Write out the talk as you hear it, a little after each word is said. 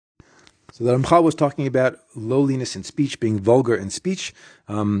So the Ramchal was talking about lowliness in speech, being vulgar in speech.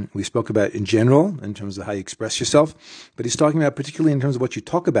 We spoke about in general, in terms of how you express yourself. But he's talking about particularly in terms of what you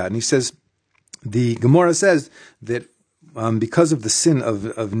talk about. And he says, the Gemara says that because of the sin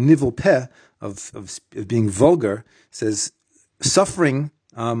of nivel peh, of being vulgar, says suffering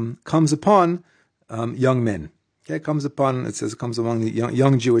comes upon young men. Okay, it comes among the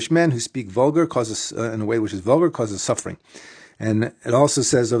young Jewish men who speak vulgar, causes in a way which is vulgar, causes suffering. And it also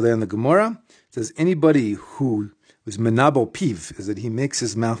says over there in the Gemara, it says anybody who is menabel piv, is that he makes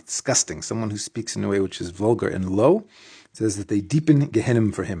his mouth disgusting. Someone who speaks in a way which is vulgar and low, it says that they deepen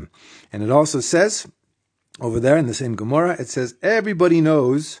Gehenim for him. And it also says over there in the same Gemara, it says everybody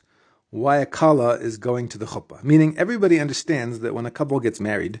knows why a kala is going to the chuppah. Meaning everybody understands that when a couple gets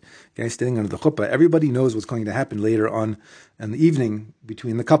married, guys standing under the chuppah, everybody knows what's going to happen later on in the evening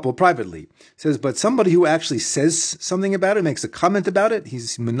between the couple privately. It says, but somebody who actually says something about it, makes a comment about it,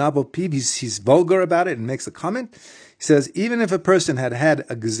 he's menabel piv, he's vulgar about it and makes a comment. He says, even if a person had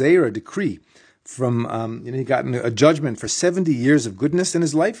a gezeira, a decree, from, he got a judgment for 70 years of goodness in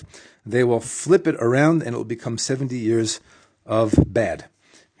his life, they will flip it around and it will become 70 years of bad.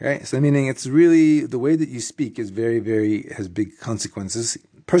 Okay, so meaning it's really the way that you speak is very, very has big consequences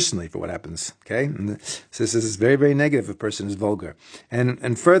personally for what happens. Okay, and so this is very, very negative if a person is vulgar.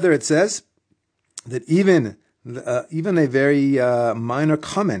 And further, it says that even a very minor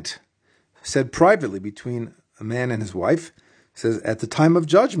comment said privately between a man and his wife says at the time of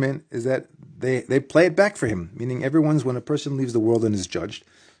judgment is that they play it back for him. Meaning when a person leaves the world and is judged,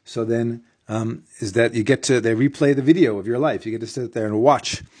 so then. Is that they replay the video of your life. You get to sit there and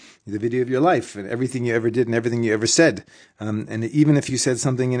watch the video of your life and everything you ever did and everything you ever said. And even if you said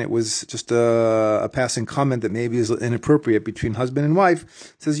something and it was just a passing comment that maybe is inappropriate between husband and wife,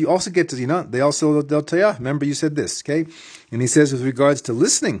 it says you also get to, they'll tell you, remember you said this, okay? And he says with regards to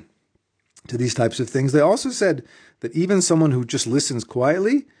listening to these types of things, they also said that even someone who just listens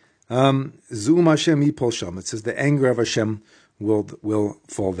quietly, Zum Hashem yipol sham. It says the anger of Hashem will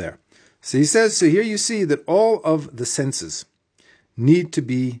fall there. So he says, so here you see that all of the senses need to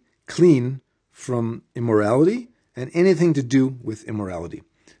be clean from immorality and anything to do with immorality.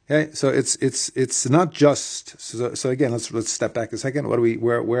 Okay, so it's not just. So again, let's step back a second.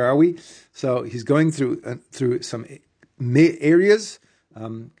 Where are we? So he's going through some areas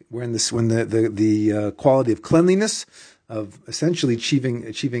when the quality of cleanliness, of essentially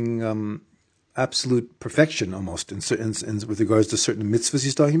achieving absolute perfection almost in with regards to certain mitzvahs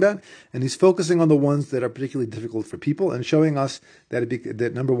he's talking about, and he's focusing on the ones that are particularly difficult for people and showing us that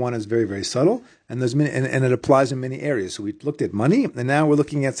that number one is very, very subtle, and there's many, and it applies in many areas. So we looked at money, and now we're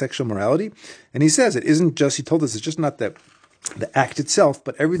looking at sexual morality, and he says it isn't just, he told us it's just not the act itself,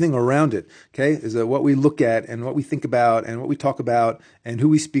 but everything around it, okay, is what we look at and what we think about and what we talk about and who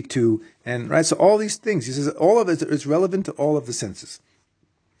we speak to, and right, so all these things, he says all of it is relevant to all of the senses.